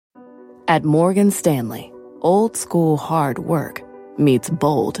At Morgan Stanley, old school hard work meets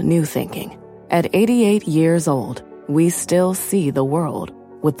bold new thinking. At 88 years old, we still see the world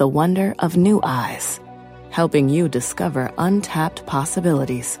with the wonder of new eyes, helping you discover untapped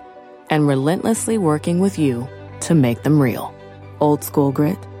possibilities and relentlessly working with you to make them real. Old school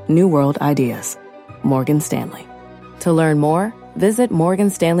grit, new world ideas. Morgan Stanley. To learn more, visit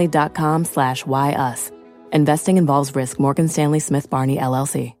morganstanley.com/whyus. Investing involves risk. Morgan Stanley Smith Barney,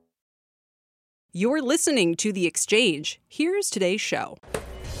 LLC. You're listening to The Exchange. Here's today's show.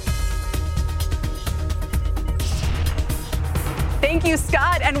 Thank you,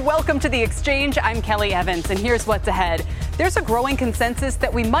 Scott, and welcome to The Exchange. I'm Kelly Evans, and here's what's ahead. There's a growing consensus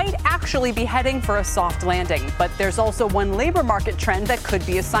that we might actually be heading for a soft landing, but there's also one labor market trend that could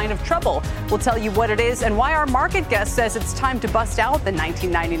be a sign of trouble. We'll tell you what it is and why our market guest says it's time to bust out the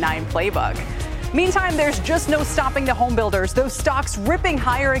 1999 playbook. Meantime, there's just no stopping the homebuilders. Those stocks ripping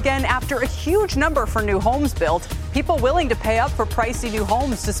higher again after a huge number for new homes built. People willing to pay up for pricey new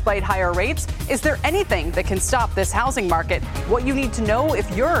homes despite higher rates. Is there anything that can stop this housing market? What you need to know if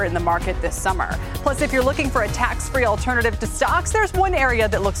you're in the market this summer. Plus, if you're looking for a tax-free alternative to stocks, there's one area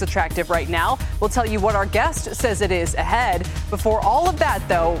that looks attractive right now. We'll tell you what our guest says it is ahead. Before all of that,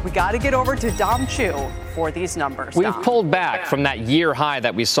 though, we got to get over to Dom Chu for these numbers. We've pulled back from that year high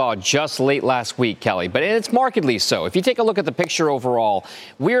that we saw just late last week, Kelly, but it's markedly so. If you take a look at the picture overall,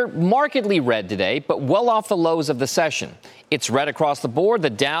 we're markedly red today, but well off the lows of the session. It's red across the board. The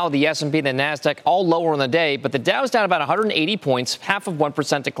Dow, the S&P, the NASDAQ all lower on the day, but the Dow's down about 180 points, half of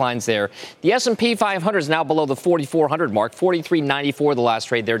 1% declines there. The S&P 500 is now below the 4,400 mark, 43.94 the last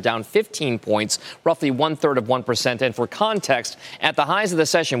trade. They're down 15 points, roughly 1/3 of 1%. And for context, at the highs of the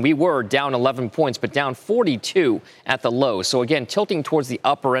session, we were down 11 points, but down 42 at the low. So again, tilting towards the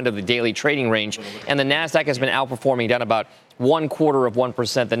upper end of the daily trading range. And the NASDAQ has been outperforming, down about 1/4 of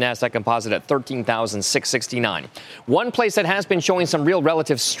 1%, the NASDAQ composite at 13,669. One place that has been showing some real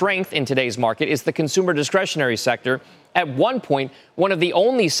relative strength in today's market is the consumer discretionary sector. At one point, one of the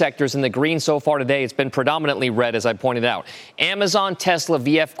only sectors in the green so far today. It's been predominantly red, as I pointed out. Amazon, Tesla,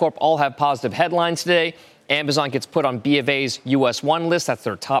 VF Corp all have positive headlines today. Amazon gets put on B of A's US 1 list. That's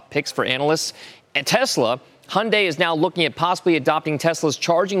their top picks for analysts. And Tesla, Hyundai is now looking at possibly adopting Tesla's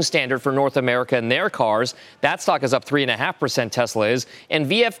charging standard for North America in their cars. That stock is up 3.5%, Tesla is. And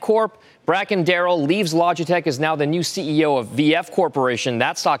VF Corp, Bracken Darrell leaves Logitech, is now the new CEO of VF Corporation.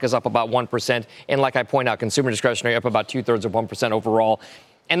 That stock is up about 1%. And like I point out, consumer discretionary up about 2/3 of 1% overall.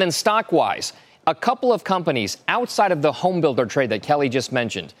 And then stock-wise, a couple of companies outside of the homebuilder trade that Kelly just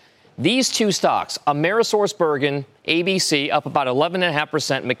mentioned. These two stocks, AmerisourceBergen, ABC, up about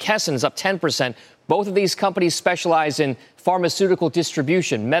 11.5%. McKesson's up 10%. Both of these companies specialize in pharmaceutical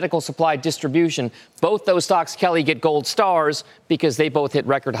distribution, medical supply distribution. Both those stocks, Kelly, get gold stars because they both hit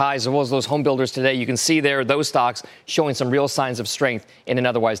record highs, as well as those home builders today. You can see there those stocks showing some real signs of strength in an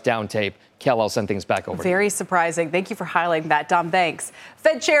otherwise down tape. Kel, I'll send things back over. Very surprising. Thank you for highlighting that, Dom. Thanks.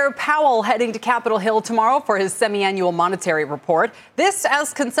 Fed Chair Powell heading to Capitol Hill tomorrow for his semi-annual monetary report. This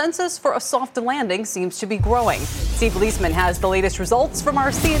as consensus for a soft landing seems to be growing. Steve Leisman has the latest results from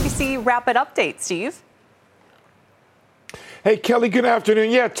our CNBC Rapid Update. Steve? Hey, Kelly, good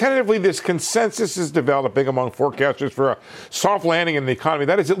afternoon. Yeah, tentatively, this consensus is developing among forecasters for a soft landing in the economy.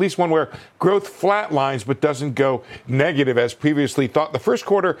 That is at least one where growth flatlines but doesn't go negative as previously thought. The first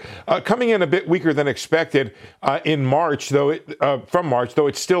quarter coming in a bit weaker than expected in March, from March, though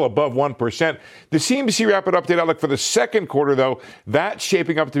it's still above 1%. The CNBC Rapid Update outlook for the second quarter, though, that's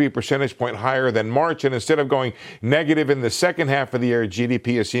shaping up to be a percentage point higher than March. And instead of going negative in the second half of the year,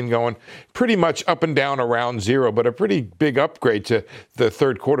 GDP is seen going pretty much up and down around zero, but a pretty big upgrade to the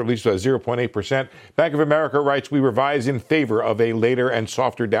third quarter, at least 0.8%. Bank of America writes, we revise in favor of a later and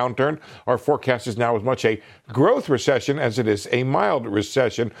softer downturn. Our forecast is now as much a growth recession as it is a mild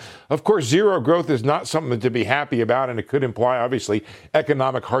recession. Of course, zero growth is not something to be happy about, and it could imply, obviously,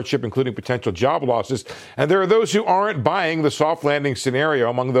 economic hardship, including potential job losses. And there are those who aren't buying the soft landing scenario.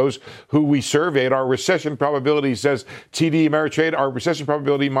 Among those who we surveyed, our recession probability, says TD Ameritrade, our recession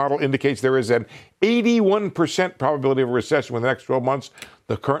probability model indicates there is an 81% probability of a recession within the next 12 months.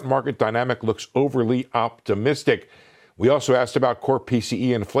 The current market dynamic looks overly optimistic. We also asked about core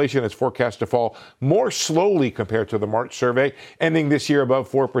PCE inflation. It's forecast to fall more slowly compared to the March survey, ending this year above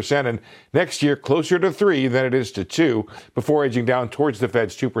 4% and next year closer to 3% than it is to 2%, before edging down towards the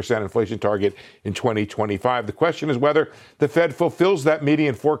Fed's 2% inflation target in 2025. The question is whether the Fed fulfills that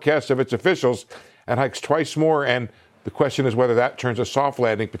median forecast of its officials and hikes twice more, and the question is whether that turns a soft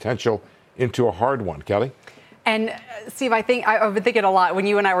landing potential into a hard one. Kelly? And Steve, I think I've been thinking a lot when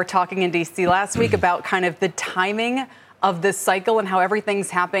you and I were talking in D.C. last week about kind of the timing of this cycle and how everything's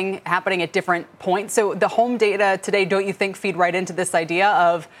happening at different points. So the home data today, don't you think, feed right into this idea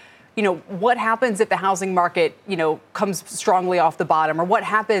of, what happens if the housing market, comes strongly off the bottom? Or what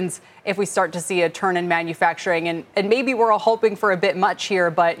happens if we start to see a turn in manufacturing? And maybe we're all hoping for a bit much here,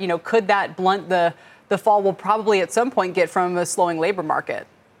 but, could that blunt the fall we'll probably at some point get from a slowing labor market?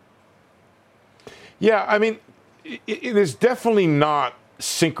 Yeah, I mean, it is definitely not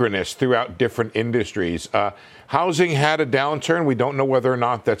synchronous throughout different industries. Housing had a downturn. We don't know whether or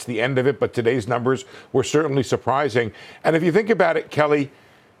not that's the end of it, but today's numbers were certainly surprising. And if you think about it, Kelly,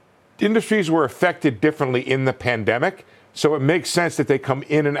 industries were affected differently in the pandemic, so it makes sense that they come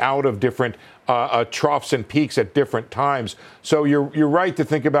in and out of different troughs and peaks at different times. So you're right to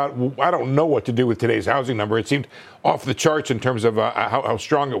think about, I don't know what to do with today's housing number. It seemed off the charts in terms of how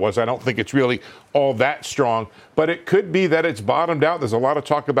strong it was. I don't think it's really all that strong, but it could be that it's bottomed out. There's a lot of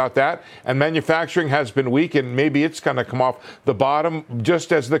talk about that, and manufacturing has been weak, and maybe it's going to come off the bottom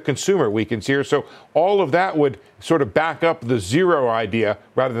just as the consumer weakens here. So all of that would sort of back up the zero idea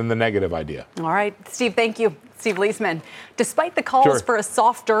rather than the negative idea. All right, Steve, thank you. Steve Leisman. Despite the calls for a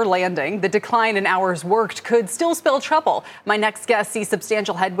softer landing, the decline in hours worked could still spell trouble. My next guest sees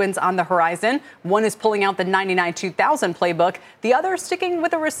substantial headwinds on the horizon. One is pulling out the 99-2000 playbook. The other sticking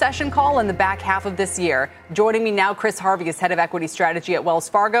with a recession call in the back half of this year. Joining me now, Chris Harvey is head of equity strategy at Wells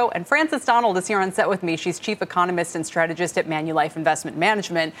Fargo, and Frances Donald is here on set with me. She's chief economist and strategist at Manulife Investment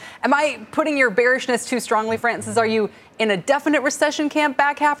Management. Am I putting your bearishness too strongly, Frances? Are you in a definite recession camp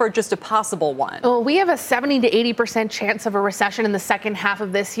back half or just a possible one? Well, we have a 70 to 80% chance of a recession in the second half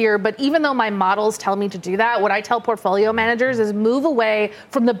of this year. But even though my models tell me to do that, what I tell portfolio managers is move away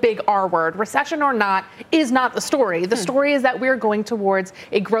from the big R word. Recession or not is not the story. The story is that we're going towards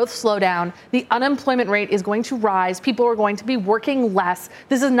a growth slowdown. The unemployment rate is going to rise. People are going to be working less.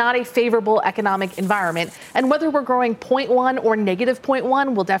 This is not a favorable economic environment. And whether we're growing 0.1 or negative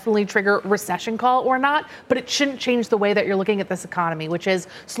 0.1 will definitely trigger recession call or not. But it shouldn't change the way that you're looking at this economy, which is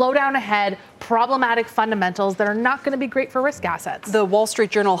slowdown ahead, problematic fundamentals that are not going to be great for risk assets. The Wall Street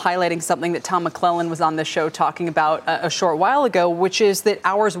Journal highlighting something that Tom McClellan was on the show talking about a short while ago, which is that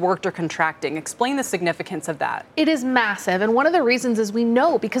hours worked are contracting. Explain the significance of that. It is massive. And one of the reasons is we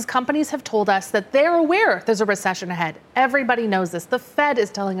know because companies have told us that they're aware there's a recession ahead. Everybody knows this. The Fed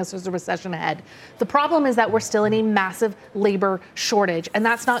is telling us there's a recession ahead. The problem is that we're still in a massive labor shortage, and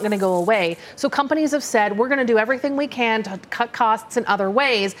that's not going to go away. So companies have said we're going to do everything we can to cut costs in other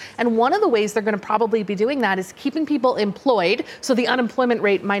ways. And one of the ways they're going to probably be doing that is keeping people employed. So the unemployment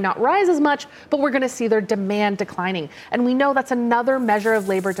rate might not rise as much, but we're going to see their demand declining. And we know that's another measure of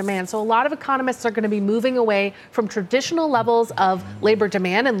labor demand. So a lot of economists are going to be moving away from traditional levels of labor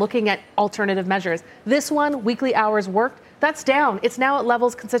demand and looking at alternative measures. This one, weekly hours worked, that's down. It's now at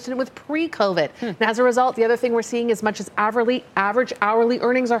levels consistent with pre-COVID. And as a result, the other thing we're seeing, as much as average hourly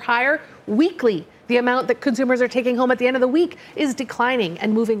earnings are higher, weekly, the amount that consumers are taking home at the end of the week is declining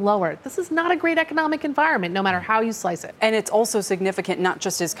and moving lower. This is not a great economic environment, no matter how you slice it. And it's also significant, not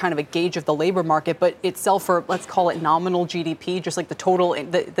just as kind of a gauge of the labor market, but itself for, let's call it nominal GDP, just like the total,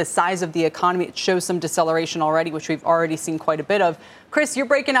 the size of the economy. It shows some deceleration already, which we've already seen quite a bit of. Chris, you're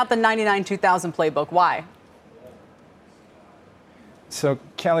breaking out the 99-2000 playbook. Why? So,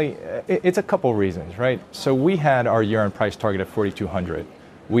 Kelly, it's a couple reasons, right? So we had our year-end price target at 4,200.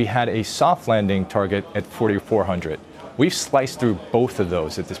 We had a soft landing target at 4,400. We've sliced through both of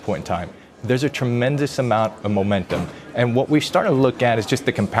those at this point in time. There's a tremendous amount of momentum. And what we're starting to look at is just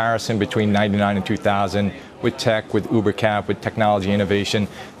the comparison between 99 and 2000 with tech, with UberCap, with technology innovation,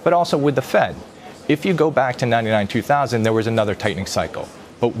 but also with the Fed. If you go back to 99, 2000, there was another tightening cycle.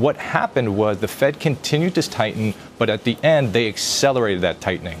 But what happened was the Fed continued to tighten, but at the end, they accelerated that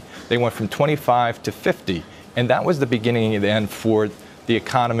tightening. They went from 25 to 50. And that was the beginning and the end for the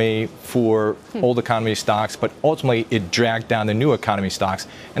economy, for old economy stocks, but ultimately it dragged down the new economy stocks.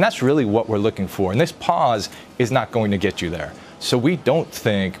 And that's really what we're looking for. And this pause is not going to get you there. So we do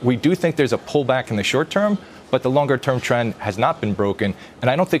think there's a pullback in the short term, but the longer term trend has not been broken. And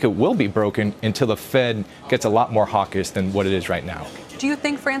I don't think it will be broken until the Fed gets a lot more hawkish than what it is right now. Do you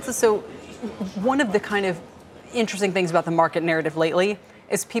think, Frances, so one of the kind of interesting things about the market narrative lately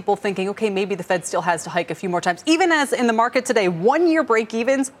is people thinking, okay, maybe the Fed still has to hike a few more times, even as in the market today, 1 year break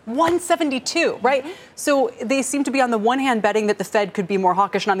evens, 172, right? So they seem to be on the one hand betting that the Fed could be more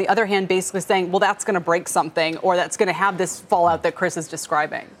hawkish, and on the other hand, basically saying, well, that's going to break something, or that's going to have this fallout that Chris is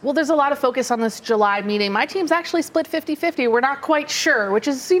describing. Well, there's a lot of focus on this July meeting. My team's actually split 50-50. We're not quite sure, which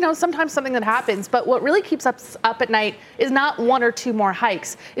is, sometimes something that happens. But what really keeps us up at night is not one or two more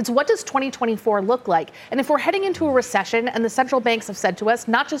hikes. It's what does 2024 look like? And if we're heading into a recession, and the central banks have said to us, us,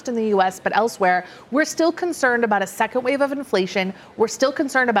 not just in the U.S., but elsewhere, we're still concerned about a second wave of inflation. We're still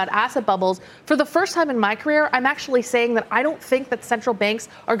concerned about asset bubbles. For the first time in my career, I'm actually saying that I don't think that central banks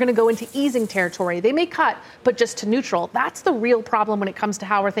are going to go into easing territory. They may cut, but just to neutral. That's the real problem when it comes to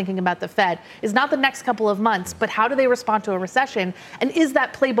how we're thinking about the Fed, is not the next couple of months, but how do they respond to a recession? And is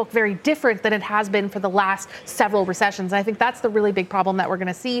that playbook very different than it has been for the last several recessions? And I think that's the really big problem that we're going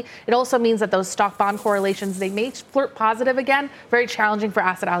to see. It also means that those stock bond correlations, they may flirt positive again, very challenging for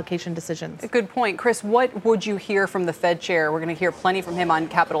asset allocation decisions. A good point. Chris, what would you hear from the Fed chair? We're going to hear plenty from him on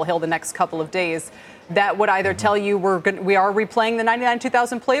Capitol Hill the next couple of days. That would either tell you we are replaying the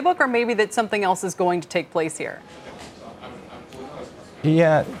 99-2000 playbook, or maybe that something else is going to take place here.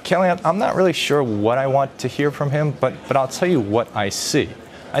 Yeah, Kelly, I'm not really sure what I want to hear from him, but I'll tell you what I see.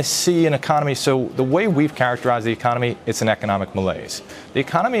 I see an economy, so the way we've characterized the economy, it's an economic malaise. The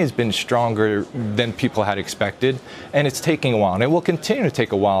economy has been stronger than people had expected, and it's taking a while, and it will continue to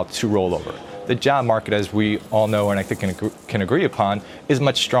take a while to roll over. The job market, as we all know and I think can agree upon, is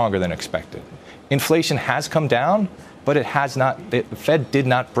much stronger than expected. Inflation has come down, but it has not, the Fed did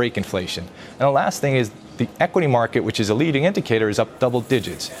not break inflation. And the last thing is the equity market, which is a leading indicator, is up double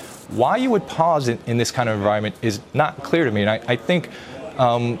digits. Why you would pause in this kind of environment is not clear to me, and I think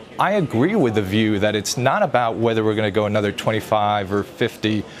I agree with the view that it's not about whether we're going to go another 25 or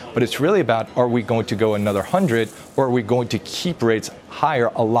 50, but it's really about, are we going to go another 100, or are we going to keep rates higher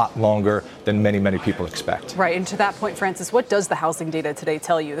a lot longer than many, many people expect? Right. And to that point, Francis, what does the housing data today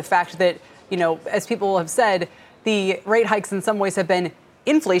tell you? The fact that, as people have said, the rate hikes in some ways have been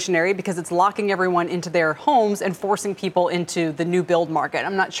inflationary because it's locking everyone into their homes and forcing people into the new build market.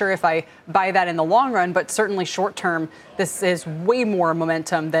 I'm not sure if I buy that in the long run, but certainly short term, this is way more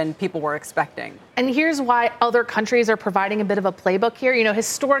momentum than people were expecting. And here's why other countries are providing a bit of a playbook here.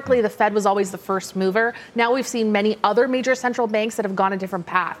 Historically, the Fed was always the first mover. Now we've seen many other major central banks that have gone a different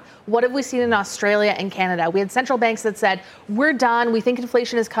path. What have we seen in Australia and Canada? We had central banks that said, we're done, we think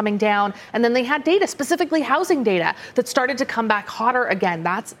inflation is coming down. And then they had data, specifically housing data, that started to come back hotter again.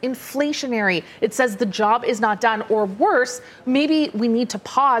 That's inflationary. It says the job is not done, or worse, maybe we need to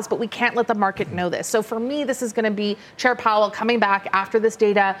pause, but we can't let the market know this. So for me, this is going to be Chair Powell coming back after this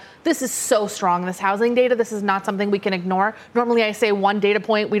data. This is so strong, this housing data. This is not something we can ignore. Normally I say one data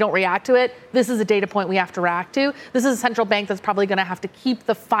point, we don't react to it. This is a data point we have to react to. This is a central bank that's probably going to have to keep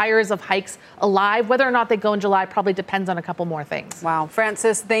the fires of hikes alive. Whether or not they go in July probably depends on a couple more things. Wow.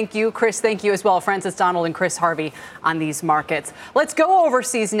 Francis, thank you. Chris, thank you as well. Francis Donald and Chris Harvey on these markets. Let's go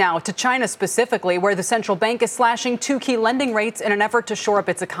overseas now to China specifically, where the central bank is slashing two key lending rates in an effort to shore up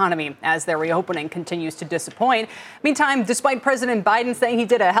its economy as their reopening continues to disappoint. Meantime, despite President Biden saying he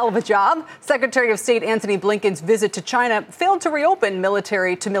did a hell of a job, Secretary of State Antony Blinken's visit to China failed to reopen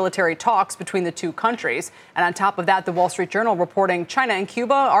military-to-military talks between the two countries. And on top of that, the Wall Street Journal reporting China and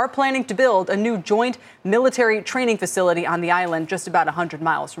Cuba are planning to build a new joint military training facility on the island just about 100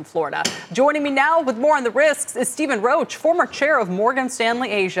 miles from Florida. Joining me now with more on the risks is Stephen Roach, former chair of Morgan Stanley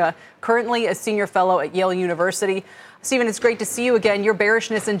Asia, currently a senior fellow at Yale University. Stephen, it's great to see you again. Your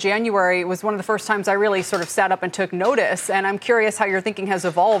bearishness in January was one of the first times I really sort of sat up and took notice. And I'm curious how your thinking has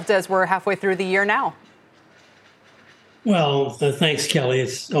evolved as we're halfway through the year now. Well, thanks, Kelly.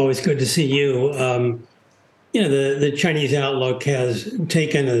 It's always good to see you. The Chinese outlook has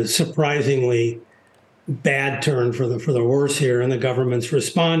taken a surprisingly bad turn for the worse here, and the government's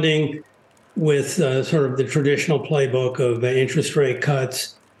responding with sort of the traditional playbook of interest rate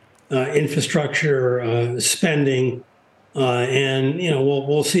cuts, infrastructure spending, and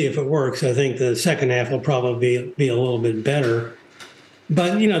we'll see if it works. I think the second half will probably be a little bit better.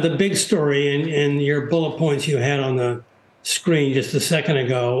 But the big story and your bullet points you had on the screen just a second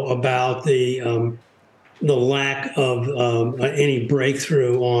ago about the lack of any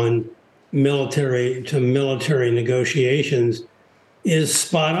breakthrough on military to military negotiations is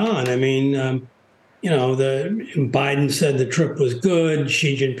spot on. I mean, Biden said the trip was good.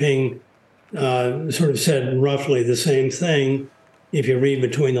 Xi Jinping sort of said roughly the same thing, if you read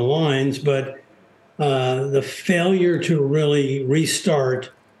between the lines. But the failure to really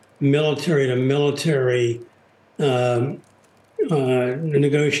restart military to military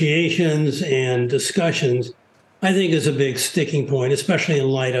negotiations and discussions, I think is a big sticking point, especially in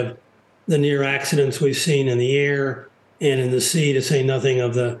light of the near accidents we've seen in the air and in the sea, to say nothing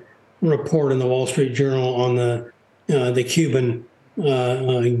of the report in the Wall Street Journal on the Cuban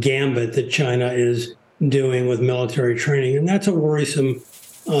gambit that China is doing with military training. And that's a worrisome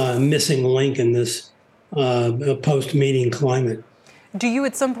missing link in this post-meeting climate. Do you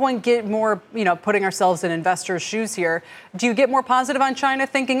at some point get more, putting ourselves in investors' shoes here, do you get more positive on China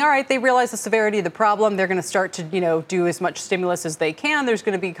thinking, all right, they realize the severity of the problem, they're going to start to, do as much stimulus as they can, there's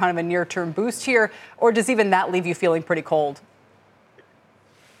going to be kind of a near-term boost here, or does even that leave you feeling pretty cold?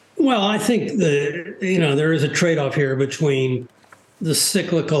 Well, I think there is a trade-off here between the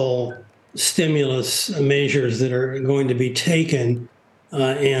cyclical stimulus measures that are going to be taken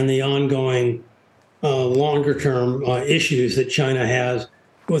and the ongoing longer-term issues that China has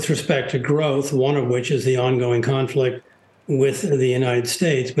with respect to growth, one of which is the ongoing conflict with the United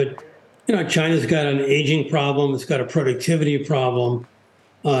States. But, China's got an aging problem, it's got a productivity problem,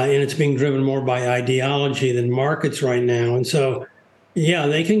 and it's being driven more by ideology than markets right now. And so, yeah,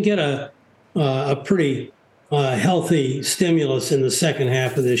 they can get a pretty healthy stimulus in the second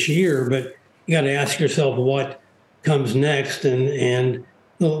half of this year, but you got to ask yourself what comes next. And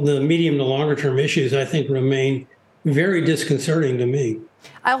the medium to longer term issues, I think, remain very disconcerting to me.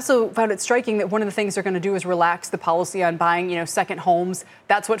 I also found it striking that one of the things they're going to do is relax the policy on buying, second homes.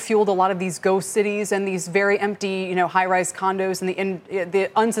 That's what fueled a lot of these ghost cities and these very empty, high-rise condos and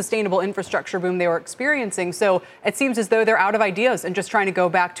the unsustainable infrastructure boom they were experiencing. So it seems as though they're out of ideas and just trying to go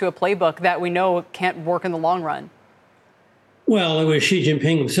back to a playbook that we know can't work in the long run. Well, it was Xi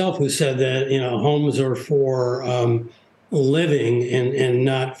Jinping himself who said that, homes are for living and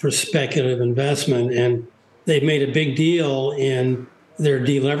not for speculative investment. And they've made a big deal in their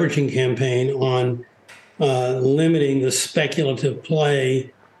deleveraging campaign on limiting the speculative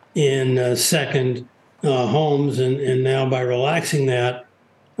play in second homes. And now by relaxing that,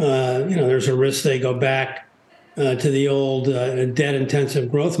 there's a risk they go back to the old debt-intensive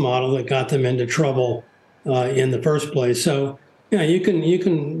growth model that got them into trouble in the first place. So, you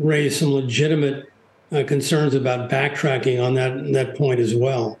can raise some legitimate concerns about backtracking on that point as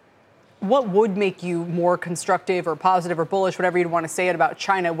well. What would make you more constructive or positive or bullish, whatever you'd want to say it about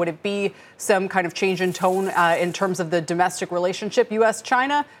China? Would it be some kind of change in tone in terms of the domestic relationship,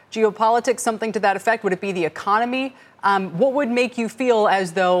 U.S.-China, geopolitics, something to that effect? Would it be the economy? What would make you feel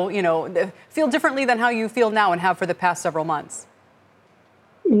as though, feel differently than how you feel now and have for the past several months?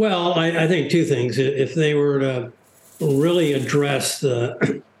 Well, I think two things. If they were to really address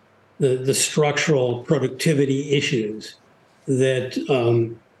the structural productivity issues that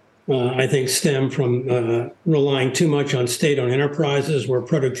I think stem from relying too much on state-owned enterprises where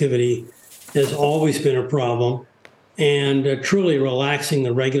productivity has always been a problem, and truly relaxing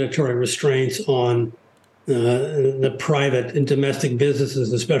the regulatory restraints on the private and domestic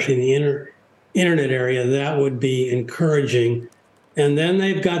businesses, especially in the internet area, that would be encouraging. And then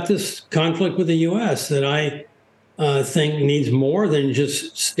they've got this conflict with the U.S. that I think needs more than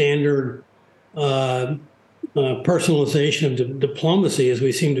just standard personalization of diplomacy, as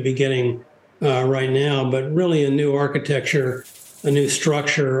we seem to be getting right now, but really a new architecture, a new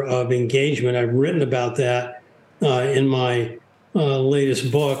structure of engagement. I've written about that in my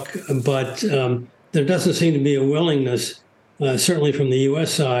latest book, but there doesn't seem to be a willingness, certainly from the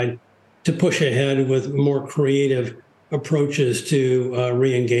U.S. side, to push ahead with more creative approaches to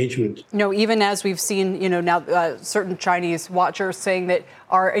re-engagement. Even as we've seen, now certain Chinese watchers saying that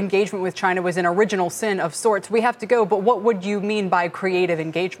our engagement with China was an original sin of sorts, we have to go. But what would you mean by creative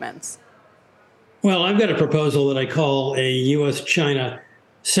engagements? Well, I've got a proposal that I call a U.S.-China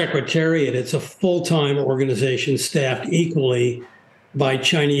Secretariat. It's a full-time organization staffed equally by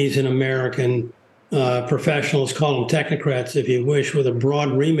Chinese and American professionals, call them technocrats if you wish, with a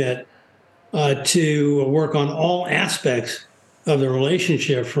broad remit to work on all aspects of the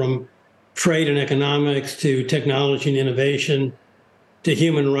relationship, from trade and economics to technology and innovation to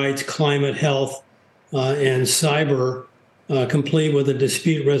human rights, climate, health, and cyber, complete with a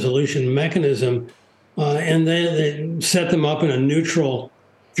dispute resolution mechanism. And they set them up in a neutral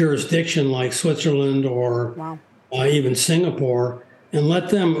jurisdiction like Switzerland or even Singapore, and let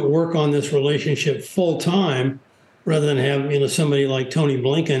them work on this relationship full time rather than have somebody like Tony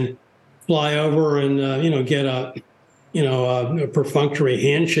Blinken fly over and get a perfunctory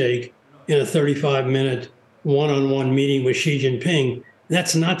handshake in a 35-minute one-on-one meeting with Xi Jinping.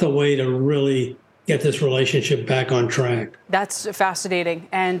 That's not the way to really get this relationship back on track. That's fascinating,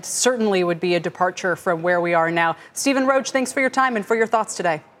 and certainly would be a departure from where we are now. Stephen Roach, thanks for your time and for your thoughts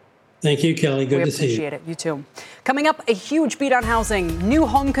today. Thank you, Kelly. Good to see you. We appreciate it. You too. Coming up, a huge beat on housing. New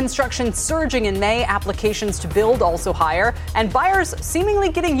home construction surging in May. Applications to build also higher. And buyers seemingly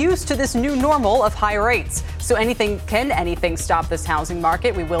getting used to this new normal of high rates. So can anything stop this housing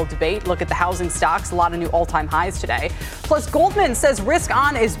market? We will debate. Look at the housing stocks. A lot of new all-time highs today. Plus, Goldman says risk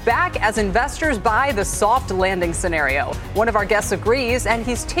on is back as investors buy the soft landing scenario. One of our guests agrees, and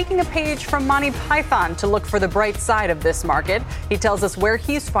he's taking a page from Monty Python to look for the bright side of this market. He tells us where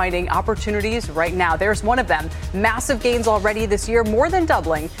he's finding opportunities right now. There's one of them. Massive gains already this year, more than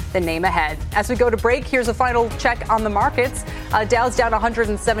doubling the name ahead. As we go to break, here's a final check on the markets. Dow's down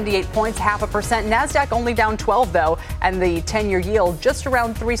 178 points, 0.5%. NASDAQ only down 12, though, and the 10-year yield just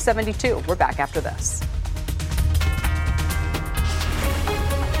around 372. We're back after this.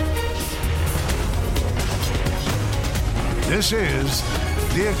 This is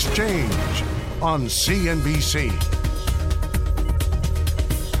The Exchange on CNBC.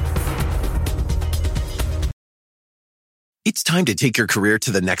 It's time to take your career to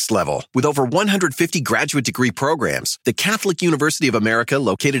the next level. With over 150 graduate degree programs, the Catholic University of America,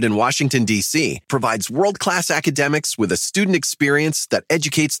 located in Washington, D.C., provides world-class academics with a student experience that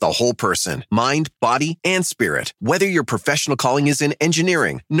educates the whole person, mind, body, and spirit. Whether your professional calling is in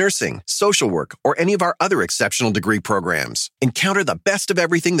engineering, nursing, social work, or any of our other exceptional degree programs, encounter the best of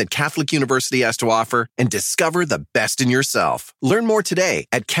everything that Catholic University has to offer and discover the best in yourself. Learn more today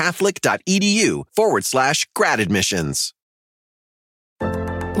at catholic.edu/grad admissions.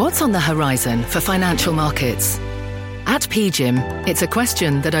 What's on the horizon for financial markets? At PGIM, it's a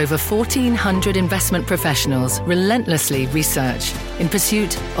question that over 1,400 investment professionals relentlessly research in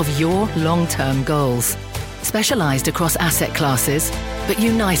pursuit of your long-term goals. Specialized across asset classes, but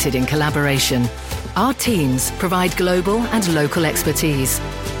united in collaboration, our teams provide global and local expertise.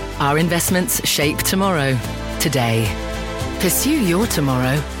 Our investments shape tomorrow, today. Pursue your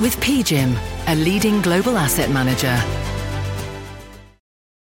tomorrow with PGIM, a leading global asset manager.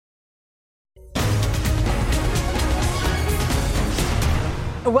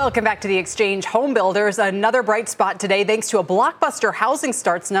 Welcome back to The Exchange. Home builders, another bright spot today thanks to a blockbuster housing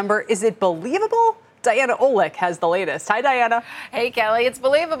starts number. Is it believable? Diana Olick has the latest. Hi, Diana. Hey, Kelly. It's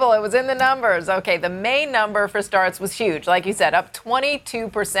believable. It was in the numbers. Okay, the May number for starts was huge. Like you said, up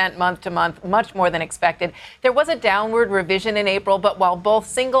 22% month to month, much more than expected. There was a downward revision in April, but while both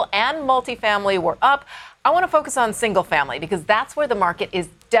single and multifamily were up, I want to focus on single family because that's where the market is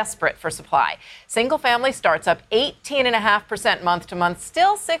desperate for supply. Single family starts up 18.5% month to month,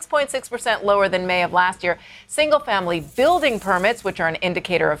 still 6.6% lower than May of last year. Single family building permits, which are an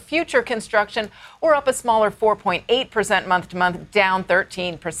indicator of future construction, were up a smaller 4.8% month to month, down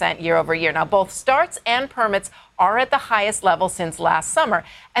 13% year over year. Now, both starts and permits are at the highest level since last summer.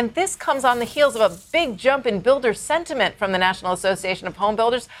 And this comes on the heels of a big jump in builder sentiment from the National Association of Home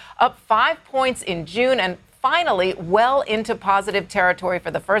Builders, up 5 points in June and finally well into positive territory for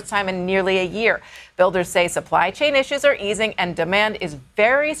the first time in nearly a year. Builders say supply chain issues are easing and demand is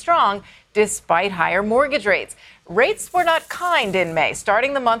very strong despite higher mortgage rates. Rates were not kind in May,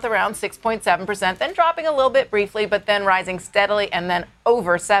 starting the month around 6.7%, then dropping a little bit briefly, but then rising steadily and then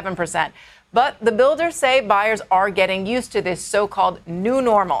over 7%. But the builders say buyers are getting used to this so-called new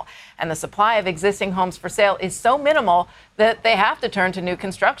normal. And the supply of existing homes for sale is so minimal that they have to turn to new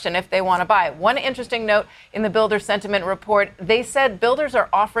construction if they want to buy. One interesting note in the builder sentiment report, they said builders are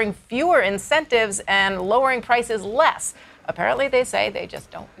offering fewer incentives and lowering prices less. Apparently, they say they just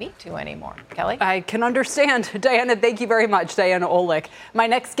don't need to anymore. Kelly? I can understand. Diana, thank you very much. Diana Olick. My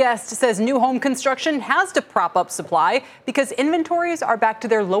next guest says new home construction has to prop up supply because inventories are back to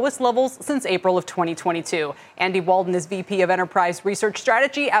their lowest levels since April of 2022. Andy Walden is VP of Enterprise Research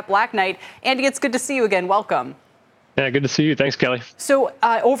Strategy at Black Knight. Andy, it's good to see you again. Welcome. Yeah, good to see you. Thanks, Kelly. So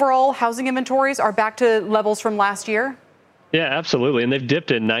overall, housing inventories are back to levels from last year? Yeah, absolutely. And they've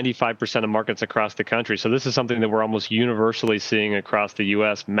dipped in 95% of markets across the country. So this is something that we're almost universally seeing across the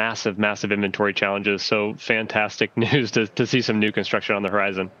U.S. Massive, massive inventory challenges. So fantastic news to see some new construction on the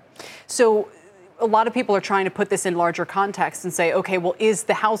horizon. So a lot of people are trying to put this in larger context and say, OK, well, is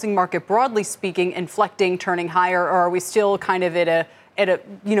the housing market, broadly speaking, inflecting, turning higher, or are we still kind of at a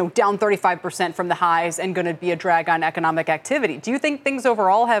down 35% from the highs and going to be a drag on economic activity? Do you think things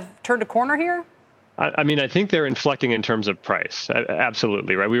overall have turned a corner here? I mean, I think they're inflecting in terms of price.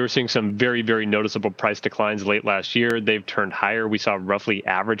 Absolutely, right? We were seeing some very, very noticeable price declines late last year. They've turned higher. We saw roughly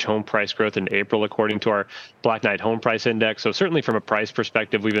average home price growth in April, according to our Black Knight Home Price Index. So certainly from a price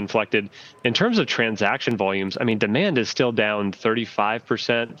perspective, we've inflected. In terms of transaction volumes, I mean, demand is still down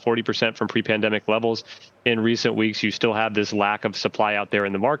 35%, 40% from pre-pandemic levels. In recent weeks, you still have this lack of supply out there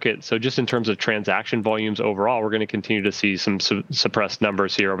in the market. So just in terms of transaction volumes overall, we're going to continue to see some suppressed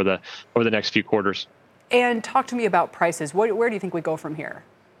numbers here over the next few quarters. And talk to me about prices. Where do you think we go from here?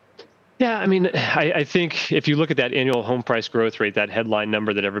 Yeah, I mean, I think if you look at that annual home price growth rate, that headline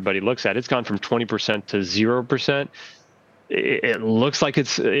number that everybody looks at, it's gone from 20% to 0%. It looks like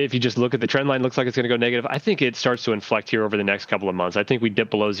if you just look at the trend line, looks like it's going to go negative. I think it starts to inflect here over the next couple of months. I think we dip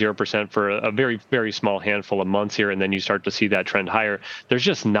below 0% for a very, very small handful of months here, and then you start to see that trend higher. There's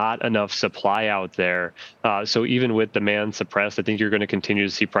just not enough supply out there. So even with demand suppressed, I think you're going to continue to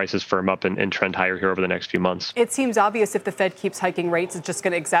see prices firm up and trend higher here over the next few months. It seems obvious if the Fed keeps hiking rates, it's just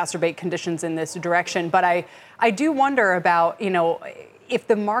going to exacerbate conditions in this direction. But I do wonder about, if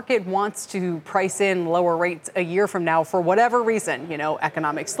the market wants to price in lower rates a year from now for whatever reason,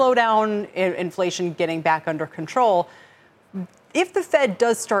 economic slowdown, inflation getting back under control, if the Fed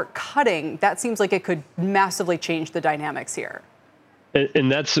does start cutting, that seems like it could massively change the dynamics here.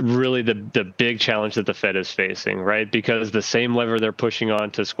 And that's really the big challenge that the Fed is facing, right? Because the same lever they're pushing on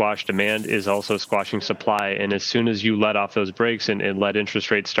to squash demand is also squashing supply. And as soon as you let off those brakes and let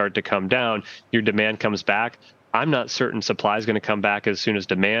interest rates start to come down, your demand comes back. I'm not certain supply is going to come back as soon as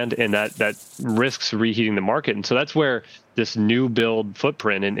demand, and that risks reheating the market. And so that's where this new build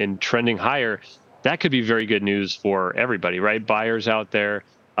footprint and trending higher, that could be very good news for everybody, right? Buyers out there,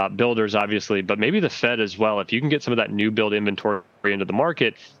 builders, obviously, but maybe the Fed as well. If you can get some of that new build inventory into the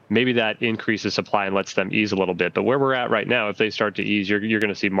market, maybe that increases supply and lets them ease a little bit. But where we're at right now, if they start to ease, you're going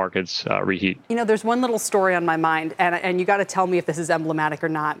to see markets reheat. There's one little story on my mind, and you got to tell me if this is emblematic or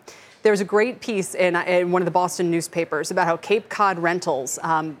not. There's a great piece in one of the Boston newspapers about how Cape Cod rentals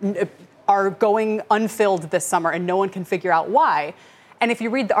are going unfilled this summer, and no one can figure out why. And if you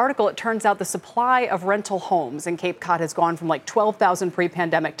read the article, it turns out the supply of rental homes in Cape Cod has gone from like 12,000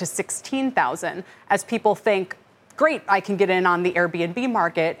 pre-pandemic to 16,000 as people think, great, I can get in on the Airbnb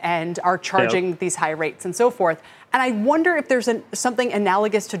market and are charging these high rates and so forth. And I wonder if there's something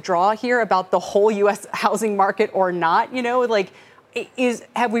analogous to draw here about the whole U.S. housing market or not.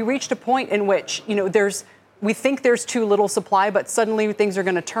 Have we reached a point in which, we think there's too little supply, but suddenly things are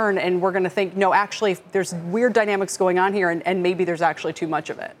going to turn and we're going to think, no, actually, there's weird dynamics going on here and maybe there's actually too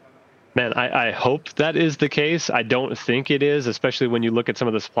much of it? Man, I hope that is the case. I don't think it is, especially when you look at some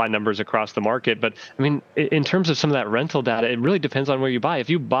of the supply numbers across the market. But I mean, in terms of some of that rental data, it really depends on where you buy. If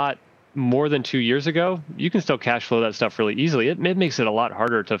you bought more than 2 years ago, you can still cash flow that stuff really easily. It makes it a lot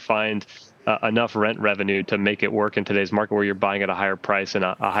harder to find enough rent revenue to make it work in today's market where you're buying at a higher price and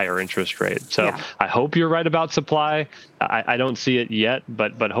a higher interest rate. So I hope you're right about supply. I don't see it yet,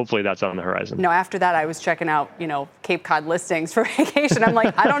 but hopefully that's on the horizon. No, after that, I was checking out, Cape Cod listings for vacation. I'm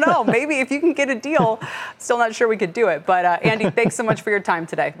like, I don't know, maybe if you can get a deal, still not sure we could do it. But Andy, thanks so much for your time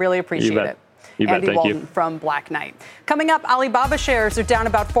today. Really appreciate it. Andy Walton from Black Knight. Coming up, Alibaba shares are down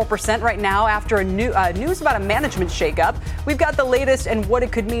about 4% right now after a news about a management shakeup. We've got the latest and what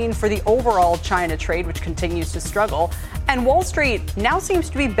it could mean for the overall China trade, which continues to struggle. And Wall Street now seems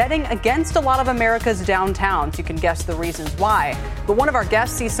to be betting against a lot of America's downtowns. You can guess the reasons why. But one of our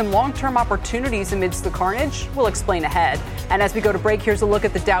guests sees some long-term opportunities amidst the carnage. We'll explain ahead. And as we go to break, here's a look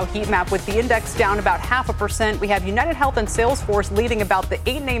at the Dow heat map with the index down about 0.5%. We have United Health and Salesforce leading about the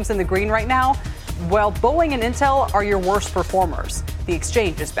 8 names in the green right now, while Boeing and Intel are your worst performers. The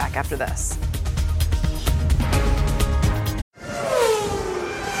exchange is back after this.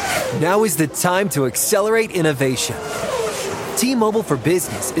 Now is the time to accelerate innovation. T-Mobile for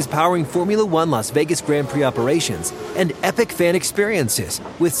Business is powering Formula One Las Vegas Grand Prix operations and epic fan experiences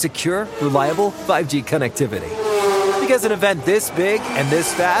with secure, reliable 5G connectivity. Because an event this big and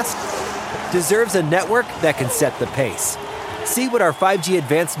this fast deserves a network that can set the pace. See what our 5G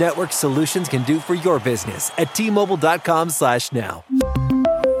advanced network solutions can do for your business at T-Mobile.com/now.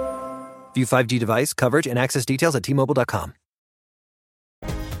 View 5G device coverage and access details at T-Mobile.com.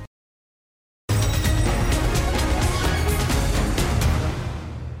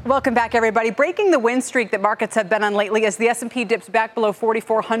 Welcome back, everybody. Breaking the win streak that markets have been on lately as the S&P dips back below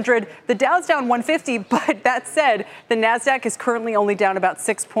 4,400. The Dow's down 150, but that said, the NASDAQ is currently only down about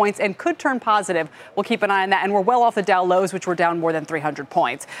 6 points and could turn positive. We'll keep an eye on that, and we're well off the Dow lows, which were down more than 300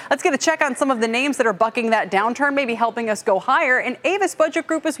 points. Let's get a check on some of the names that are bucking that downturn, maybe helping us go higher, and Avis Budget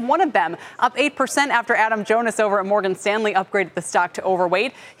Group is one of them, up 8% after Adam Jonas over at Morgan Stanley upgraded the stock to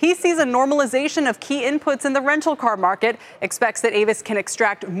overweight. He sees a normalization of key inputs in the rental car market, expects that Avis can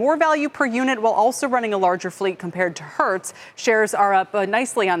extract more value per unit while also running a larger fleet compared to Hertz. Shares are up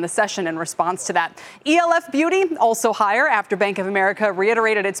nicely on the session in response to that. ELF Beauty also higher after Bank of America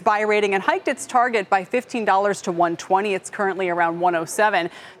reiterated its buy rating and hiked its target by $15 to $120. It's currently around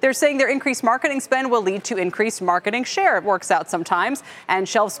 $107. They're saying their increased marketing spend will lead to increased marketing share. It works out sometimes. And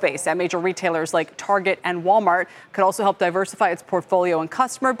shelf space at major retailers like Target and Walmart could also help diversify its portfolio and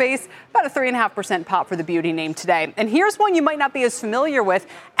customer base. About a 3.5% pop for the beauty name today. And here's one you might not be as familiar with.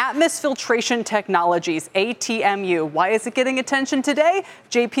 Atmos Filtration Technologies, ATMU. Why is it getting attention today?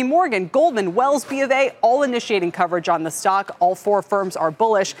 JP Morgan, Goldman, Wells, B of A, all initiating coverage on the stock. All four firms are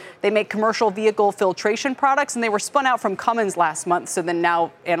bullish. They make commercial vehicle filtration products, and they were spun out from Cummins last month, so then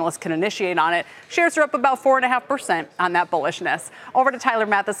now analysts can initiate on it. Shares are up about 4.5% on that bullishness. Over to Tyler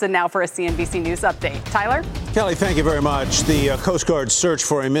Matheson now for a CNBC News update. Tyler? Kelly, thank you very much. The Coast Guard's search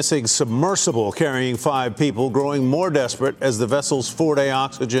for a missing submersible carrying 5 people growing more desperate as the vessel's 4-day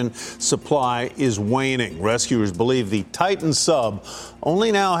oxygen supply is waning. Rescuers believe the Titan sub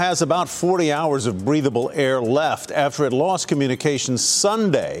only now has about 40 hours of breathable air left after it lost communication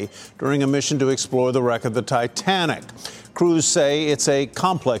Sunday during a mission to explore the wreck of the Titanic. Crews say it's a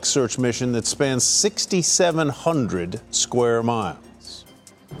complex search mission that spans 6,700 square miles.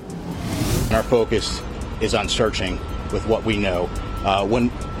 Our focus is on searching with what we know.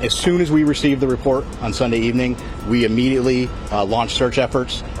 As soon as we received the report on Sunday evening, we immediately launched search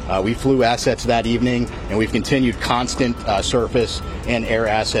efforts. We flew assets that evening, and we've continued constant surface and air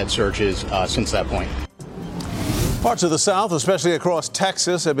asset searches since that point. Parts of the South, especially across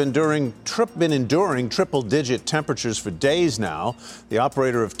Texas, have been enduring triple-digit temperatures for days now. The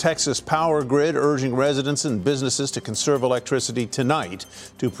operator of Texas Power Grid urging residents and businesses to conserve electricity tonight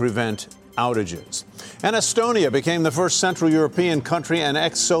to prevent outages. And Estonia became the first Central European country and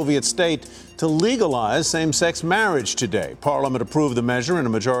ex-Soviet state to legalize same-sex marriage today. Parliament approved the measure in a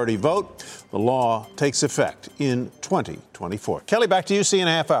majority vote. The law takes effect in 2024. Kelly, back to you. See you in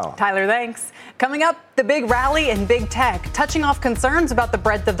a half hour. Tyler, thanks. Coming up, the big rally in big tech, touching off concerns about the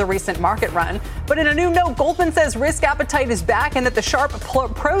breadth of the recent market run. But in a new note, Goldman says risk appetite is back and that the sharp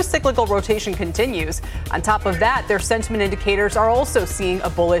pro-cyclical rotation continues. On top of that, their sentiment indicators are also seeing a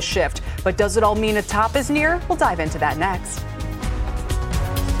bullish shift. But does it all mean a top is near? We'll dive into that next.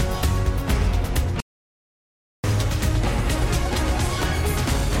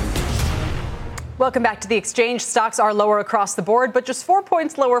 Welcome back to the exchange. Stocks are lower across the board, but just 4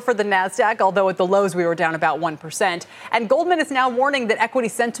 points lower for the NASDAQ, although at the lows we were down about 1%. And Goldman is now warning that equity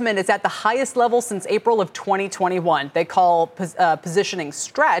sentiment is at the highest level since April of 2021. They call positioning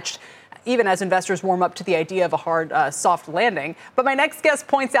stretched, even as investors warm up to the idea of a hard, soft landing. But my next guest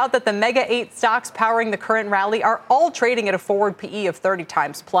points out that the mega 8 stocks powering the current rally are all trading at a forward PE of 30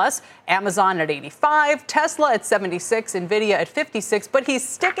 times plus. Amazon at 85, Tesla at 76, Nvidia at 56. But he's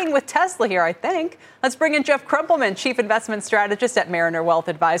sticking with Tesla here, I think. Let's bring in Jeff Krumpelman, Chief Investment Strategist at Mariner Wealth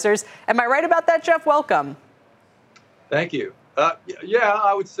Advisors. Am I right about that, Jeff? Welcome. Thank you. Yeah,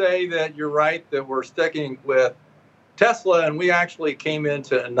 I would say that you're right that we're sticking with Tesla, and we actually came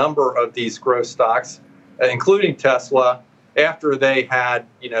into a number of these growth stocks, including Tesla, after they had,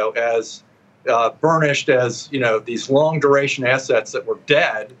 as burnished as, these long duration assets that were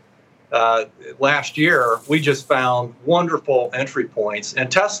dead last year. We just found wonderful entry points,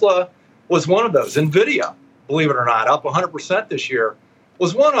 and Tesla was one of those. Nvidia, believe it or not, up 100% this year,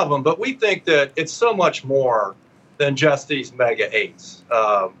 was one of them. But we think that it's so much more than just these mega 8s.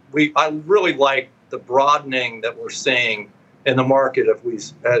 I really like the broadening that we're seeing in the market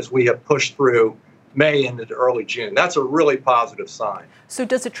as we have pushed through May into early June. That's a really positive sign. So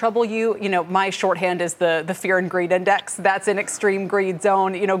does it trouble you? My shorthand is the fear and greed index. That's an extreme greed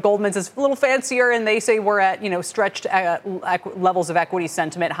zone. Goldman's is a little fancier, and they say we're at, stretched levels of equity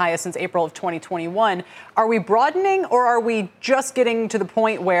sentiment, highest since April of 2021. Are we broadening, or are we just getting to the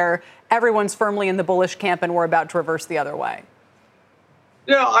point where everyone's firmly in the bullish camp and we're about to reverse the other way?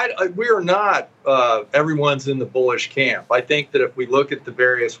 We are not. Everyone's in the bullish camp. I think that if we look at the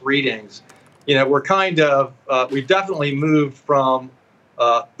various readings, we're we've definitely moved from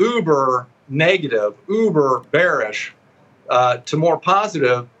uber negative, uber bearish to more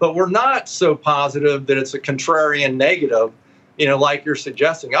positive, but we're not so positive that it's a contrarian negative, like you're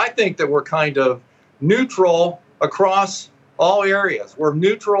suggesting. I think that we're kind of neutral across all areas. We're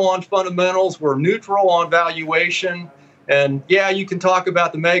neutral on fundamentals. We're neutral on valuation. And yeah, you can talk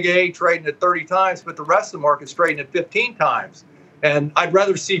about the Mega 8 trading at 30 times, but the rest of the market's trading at 15 times. And I'd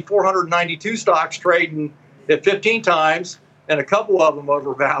rather see 492 stocks trading at 15 times and a couple of them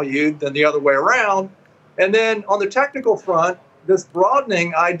overvalued than the other way around. And then on the technical front, this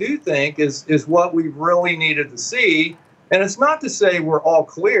broadening, I do think, is what we really needed to see. And it's not to say we're all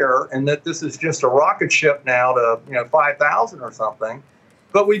clear and that this is just a rocket ship now to 5,000 or something.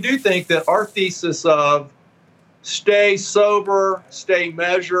 But we do think that our thesis of stay sober, stay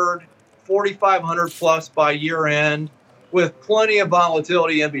measured, 4,500 plus by year end, with plenty of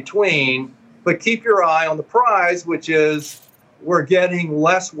volatility in between, but keep your eye on the prize, which is we're getting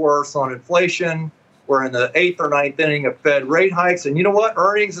less worse on inflation. We're in the 8th or 9th inning of Fed rate hikes. And you know what?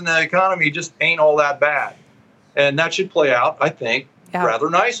 Earnings in the economy just ain't all that bad. And that should play out, I think, rather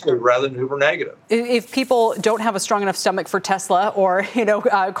nicely rather than uber negative. If people don't have a strong enough stomach for Tesla or,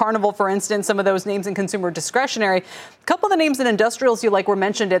 Carnival, for instance, some of those names in consumer discretionary, a couple of the names in industrials you like were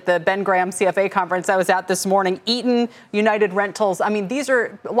mentioned at the Ben Graham CFA conference I was at this morning. Eaton, United Rentals. I mean, these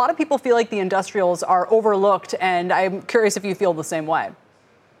are a lot of people feel like the industrials are overlooked. And I'm curious if you feel the same way.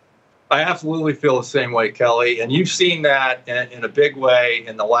 I absolutely feel the same way, Kelly. And you've seen that in a big way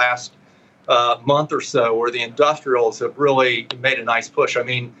in the last month or so, where the industrials have really made a nice push. I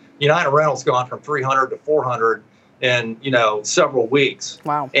mean, United Rentals gone from 300 to 400 in several weeks.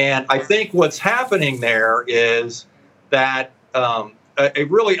 Wow! And I think what's happening there is that a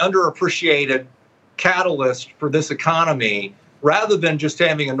really underappreciated catalyst for this economy, rather than just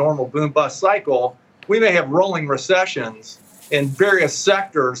having a normal boom bust cycle, we may have rolling recessions in various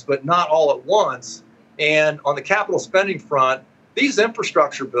sectors, but not all at once. And on the capital spending front, these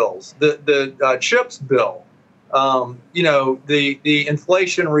infrastructure bills, the CHIPS bill, the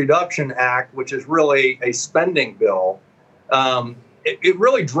Inflation Reduction Act, which is really a spending bill, it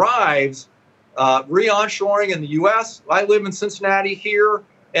really drives re-onshoring in the U.S. I live in Cincinnati here,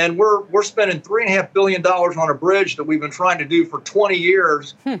 and we're spending $3.5 billion on a bridge that we've been trying to do for 20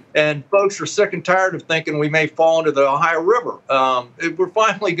 years, and folks are sick and tired of thinking we may fall into the Ohio River. We're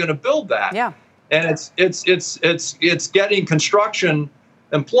finally going to build that. Yeah. And it's getting construction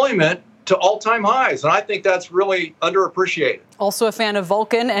employment to all-time highs. And I think that's really underappreciated. Also a fan of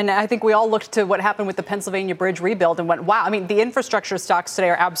Vulcan. And I think we all looked to what happened with the Pennsylvania Bridge rebuild and went, wow. I mean, the infrastructure stocks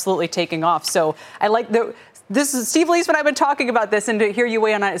today are absolutely taking off. So I like this is Steve Leisman. I've been talking about this, and to hear you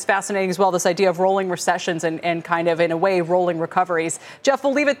weigh on it is fascinating as well. This idea of rolling recessions and kind of, in a way, rolling recoveries. Jeff,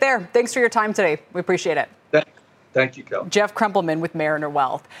 we'll leave it there. Thanks for your time today. We appreciate it. Thank you, Kelly. Jeff Krempelman with Mariner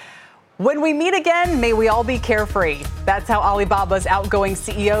Wealth. When we meet again, may we all be carefree. That's how Alibaba's outgoing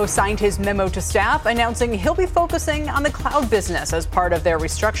CEO signed his memo to staff, announcing he'll be focusing on the cloud business as part of their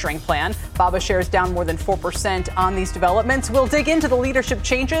restructuring plan. Baba shares down more than 4% on these developments. We'll dig into the leadership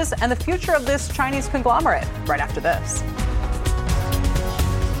changes and the future of this Chinese conglomerate right after this.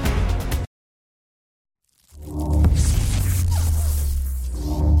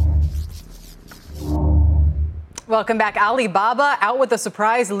 Welcome back. Alibaba out with a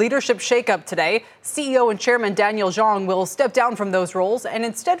surprise leadership shakeup today. CEO and chairman Daniel Zhang will step down from those roles and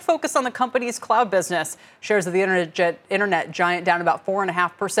instead focus on the company's cloud business. Shares of the internet giant down about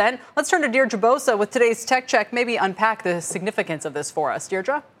 4.5%. Let's turn to Deirdre Bosa with today's Tech Check. Maybe unpack the significance of this for us.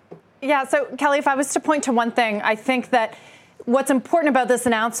 Deirdre? Yeah, so Kelly, if I was to point to one thing, I think that what's important about this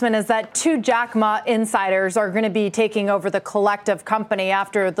announcement is that two Jack Ma insiders are going to be taking over the collective company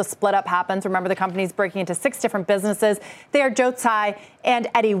after the split up happens. Remember, the company's breaking into 6 different businesses. They are Joe Tsai and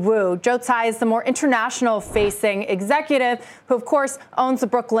Eddie Wu. Joe Tsai is the more international facing executive who, of course, owns the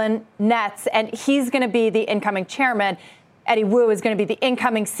Brooklyn Nets, and he's going to be the incoming chairman. Eddie Wu is going to be the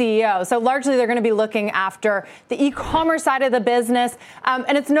incoming CEO. So largely, they're going to be looking after the e-commerce side of the business.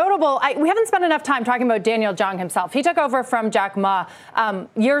 And it's notable, we haven't spent enough time talking about Daniel Zhang himself. He took over from Jack Ma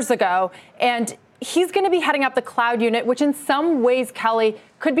years ago, and he's going to be heading up the cloud unit, which in some ways, Kelly,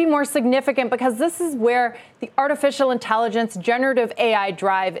 could be more significant because this is where the artificial intelligence, generative AI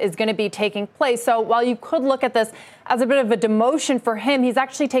drive is going to be taking place. So while you could look at this as a bit of a demotion for him, he's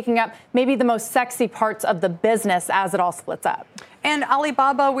actually taking up maybe the most sexy parts of the business as it all splits up. And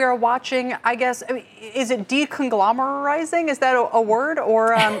Alibaba, we are watching, I guess, is it deconglomerizing? Is that a word?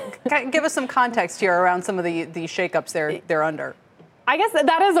 Or give us some context here around some of the shakeups they're under. I guess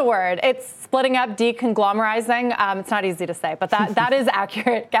that is a word. It's splitting up, deconglomerizing. It's not easy to say, but that is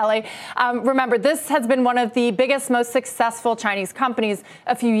accurate, Kelly. Remember, this has been one of the biggest, most successful Chinese companies.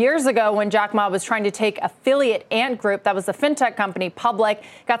 A few years ago, when Jack Ma was trying to take Affiliate Ant Group, that was a fintech company, public,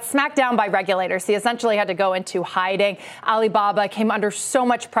 got smacked down by regulators. He essentially had to go into hiding. Alibaba came under so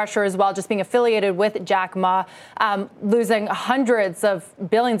much pressure as well, just being affiliated with Jack Ma, losing hundreds of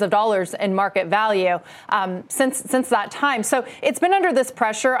billions of dollars in market value since that time. So it's been under this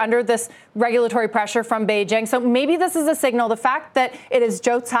pressure, under this regulatory pressure from Beijing. So maybe this is a signal. The fact that it is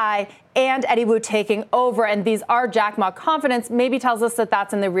Zhou Cai and Eddie Wu taking over, and these are Jack Ma confidence, maybe tells us that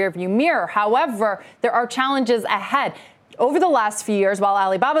that's in the rearview mirror. However, there are challenges ahead. Over the last few years, while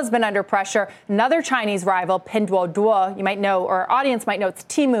Alibaba's been under pressure, another Chinese rival, Pinduoduo, you might know, or our audience might know, it's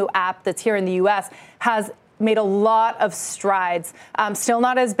Temu app that's here in the U.S., has made a lot of strides. Still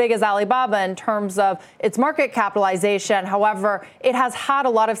not as big as Alibaba in terms of its market capitalization. However, it has had a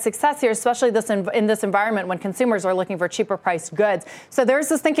lot of success here, especially in this environment when consumers are looking for cheaper priced goods. So there's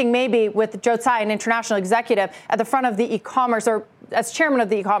this thinking maybe with Zhou Cai, an international executive, at the front of the e-commerce, or as chairman of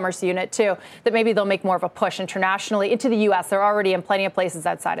the e-commerce unit too, that maybe they'll make more of a push internationally into the U.S. They're already in plenty of places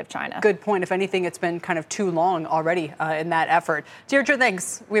outside of China. Good point. If anything, it's been kind of too long already in that effort. Deirdre,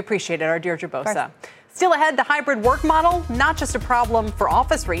 thanks. We appreciate it. Our Deirdre Bosa. Still ahead, the hybrid work model, not just a problem for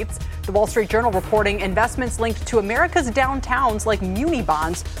office REITs. The Wall Street Journal reporting investments linked to America's downtowns like muni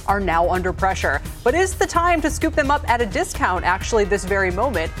bonds are now under pressure. But is the time to scoop them up at a discount actually this very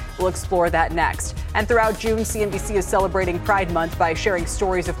moment? We'll explore that next. And throughout June, CNBC is celebrating Pride Month by sharing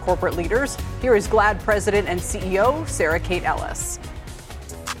stories of corporate leaders. Here is GLAD President and CEO Sarah Kate Ellis.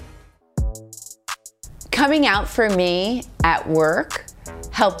 Coming out for me at work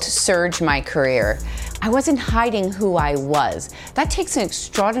helped surge my career. I wasn't hiding who I was. That takes an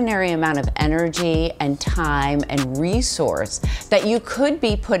extraordinary amount of energy and time and resource that you could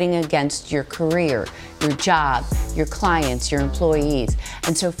be putting against your career, your job, your clients, your employees.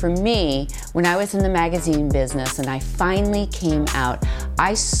 And so for me, when I was in the magazine business and I finally came out,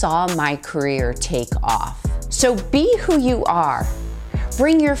 I saw my career take off. So be who you are.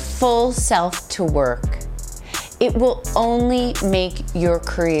 Bring your full self to work. It will only make your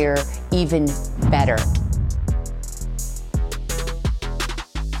career even better.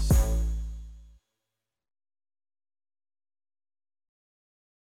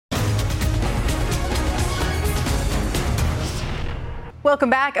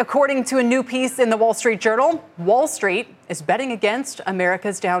 Welcome back. According to a new piece in the Wall Street Journal, Wall Street is betting against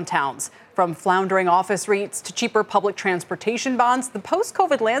America's downtowns. From floundering office REITs to cheaper public transportation bonds, the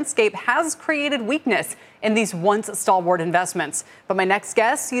post-COVID landscape has created weakness in these once stalwart investments. But my next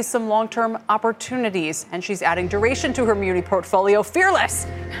guest sees some long-term opportunities, and she's adding duration to her muni portfolio. Fearless!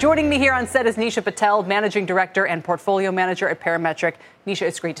 Joining me here on set is Nisha Patel, Managing Director and Portfolio Manager at Parametric. Nisha,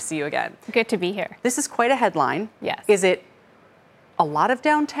 it's great to see you again. Good to be here. This is quite a headline. Yes. Is it a lot of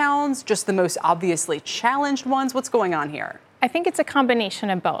downtowns, just the most obviously challenged ones? What's going on here? I think it's a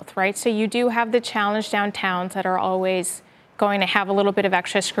combination of both, right? So you do have the challenged downtowns that are always going to have a little bit of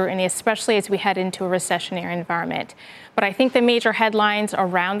extra scrutiny, especially as we head into a recessionary environment. But I think the major headlines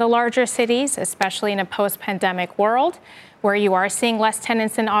around the larger cities, especially in a post-pandemic world, where you are seeing less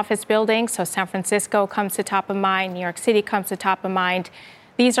tenants in office buildings. So San Francisco comes to top of mind, New York City comes to top of mind.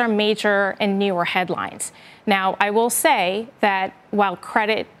 These are major and newer headlines. Now, I will say that while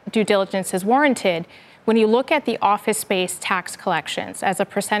credit due diligence is warranted, when you look at the office space tax collections as a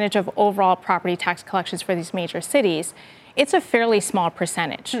percentage of overall property tax collections for these major cities, it's a fairly small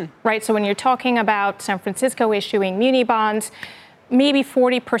percentage, right? So when you're talking about San Francisco issuing muni bonds, maybe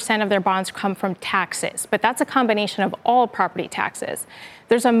 40% of their bonds come from taxes, but that's a combination of all property taxes.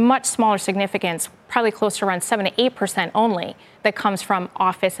 There's a much smaller significance, probably close to around 7 to 8% only, that comes from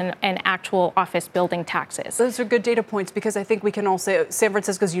office and actual office building taxes. Those are good data points, because I think we can also, San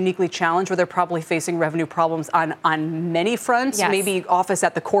Francisco's uniquely challenged, where they're probably facing revenue problems on many fronts. Yes. Maybe office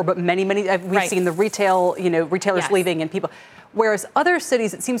at the core, but many, we've seen the retail, retailers leaving and people. Whereas other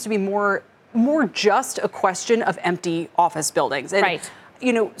cities, it seems to be more just a question of empty office buildings. And,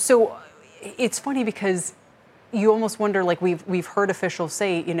 so it's funny because you almost wonder, like we've heard officials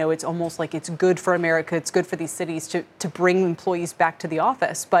say, it's almost like it's good for America, it's good for these cities to bring employees back to the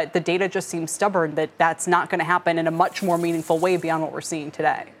office. But the data just seems stubborn that that's not going to happen in a much more meaningful way beyond what we're seeing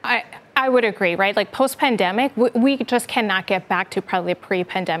today. I would agree, right? Like post-pandemic, we just cannot get back to probably a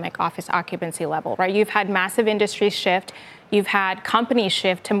pre-pandemic office occupancy level, right? You've had massive industry shift. You've had companies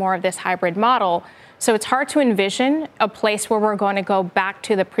shift to more of this hybrid model. So it's hard to envision a place where we're going to go back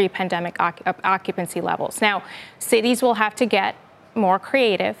to the pre-pandemic occupancy levels. Now, cities will have to get more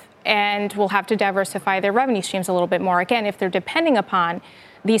creative and will have to diversify their revenue streams a little bit more, again, if they're depending upon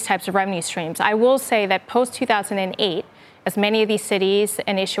these types of revenue streams. I will say that post-2008, as many of these cities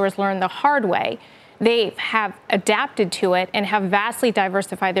and issuers learned the hard way, they have adapted to it and have vastly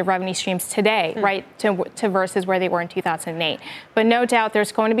diversified their revenue streams today, right, to versus where they were in 2008. But no doubt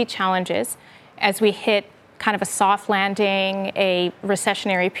there's going to be challenges as we hit kind of a soft landing, a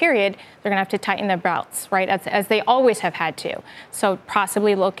recessionary period. They're going to have to tighten their belts, right, as they always have had to. So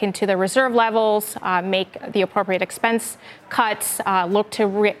possibly look into the reserve levels, make the appropriate expense cuts, look to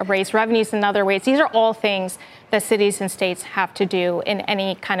raise revenues in other ways. These are all things that cities and states have to do in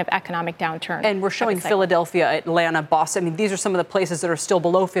any kind of economic downturn. And we're showing Philadelphia, Atlanta, Boston. I mean, these are some of the places that are still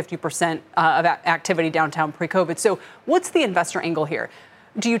below 50% of activity downtown pre-COVID. So what's the investor angle here?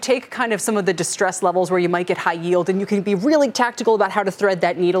 Do you take kind of some of the distress levels where you might get high yield and you can be really tactical about how to thread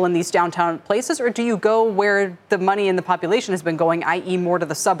that needle in these downtown places? Or do you go where the money in the population has been going, i.e. more to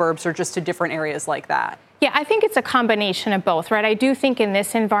the suburbs or just to different areas like that? Yeah, I think it's a combination of both, right? I do think in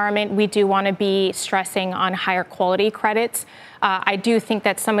this environment, we do want to be stressing on higher quality credits. I do think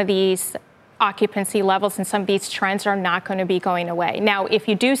that some of these occupancy levels and some of these trends are not going to be going away. Now, if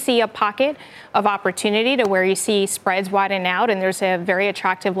you do see a pocket of opportunity to where you see spreads widen out and there's a very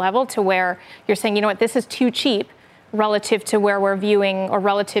attractive level to where you're saying, you know what, this is too cheap relative to where we're viewing or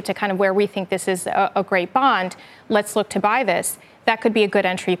relative to kind of where we think this is a great bond, let's look to buy this. That could be a good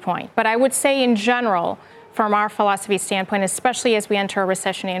entry point. But I would say in general, from our philosophy standpoint, especially as we enter a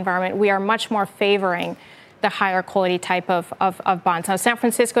recessionary environment, we are much more favoring the higher quality type of bonds. Now, San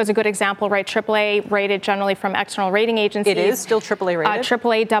Francisco is a good example, right? AAA rated generally from external rating agencies. It is still AAA rated.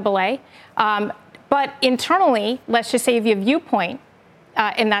 AAA, AA. But internally, let's just say if you have viewpoint,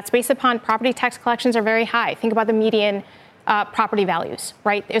 and that's based upon property tax collections are very high. Think about the median property values,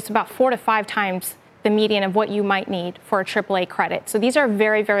 right? It's about 4 to 5 times the median of what you might need for a AAA credit. So these are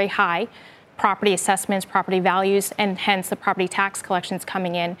very, very high property assessments, property values, and hence the property tax collections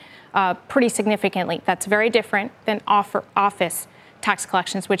coming in pretty significantly. That's very different than office tax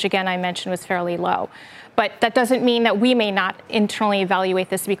collections, which again I mentioned was fairly low. But that doesn't mean that we may not internally evaluate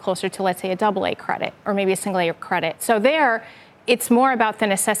this to be closer to, let's say, a AA credit or maybe a single A credit. So there, it's more about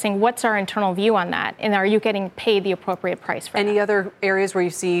then assessing what's our internal view on that, and are you getting paid the appropriate price for Any other areas where you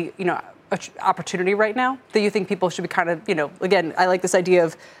see, opportunity right now that you think people should be kind of, again, I like this idea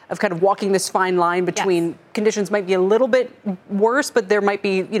of kind of walking this fine line between conditions might be a little bit worse, but there might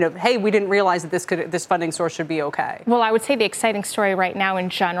be, hey, we didn't realize that this funding source should be okay. Well, I would say the exciting story right now in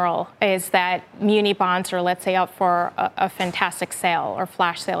general is that muni bonds are, let's say, out for a fantastic sale or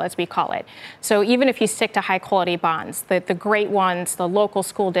flash sale, as we call it. So even if you stick to high quality bonds, the great ones, the local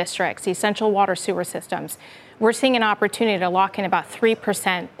school districts, the essential water sewer systems, we're seeing an opportunity to lock in about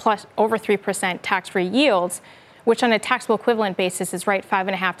 3% plus over 3% tax-free yields, which on a taxable equivalent basis is right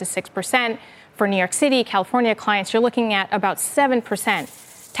 5.5% to 6%. For New York City, California clients, you're looking at about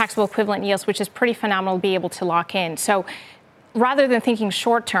 7% taxable equivalent yields, which is pretty phenomenal to be able to lock in. So rather than thinking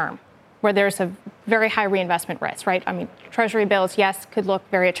short term, where there's a very high reinvestment risk, right? I mean, Treasury bills, yes, could look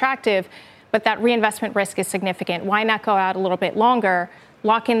very attractive, but that reinvestment risk is significant. Why not go out a little bit longer,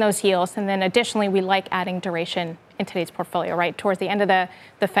 lock in those yields, and then additionally, we like adding duration in today's portfolio, right? Towards the end of the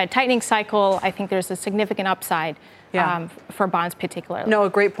Fed tightening cycle, I think there's a significant upside for bonds particularly. No, a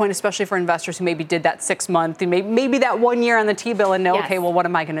great point, especially for investors who maybe did that 6 month, maybe that 1 year on the T-bill and know, okay, well, what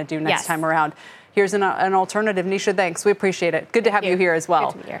am I going to do next time around? Here's an alternative. Nisha, thanks. We appreciate it. Good to have you here as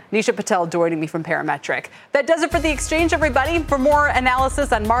well. Good to be here. Nisha Patel joining me from Parametric. That does it for The Exchange, everybody. For more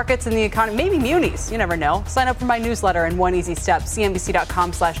analysis on markets and the economy, maybe munis, you never know. Sign up for my newsletter in one easy step,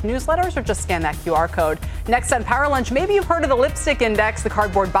 cnbc.com/newsletters, or just scan that QR code. Next on Power Lunch, maybe you've heard of the lipstick index, the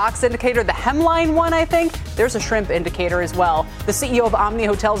cardboard box indicator, the hemline one, I think. There's a shrimp indicator as well. The CEO of Omni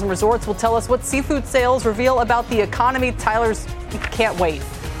Hotels and Resorts will tell us what seafood sales reveal about the economy. Tyler's can't wait.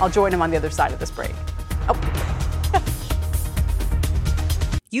 I'll join him on the other side of this break.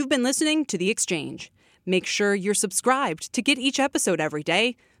 You've been listening to The Exchange. Make sure you're subscribed to get each episode every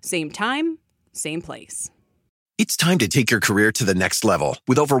day. Same time, same place. It's time to take your career to the next level.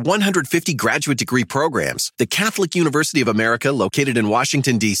 With over 150 graduate degree programs, the Catholic University of America, located in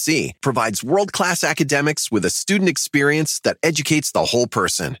Washington, D.C., provides world-class academics with a student experience that educates the whole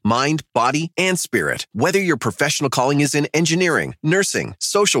person, mind, body, and spirit. Whether your professional calling is in engineering, nursing,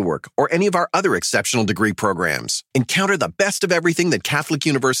 social work, or any of our other exceptional degree programs, encounter the best of everything that Catholic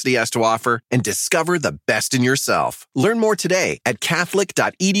University has to offer and discover the best in yourself. Learn more today at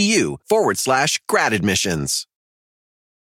catholic.edu/grad admissions.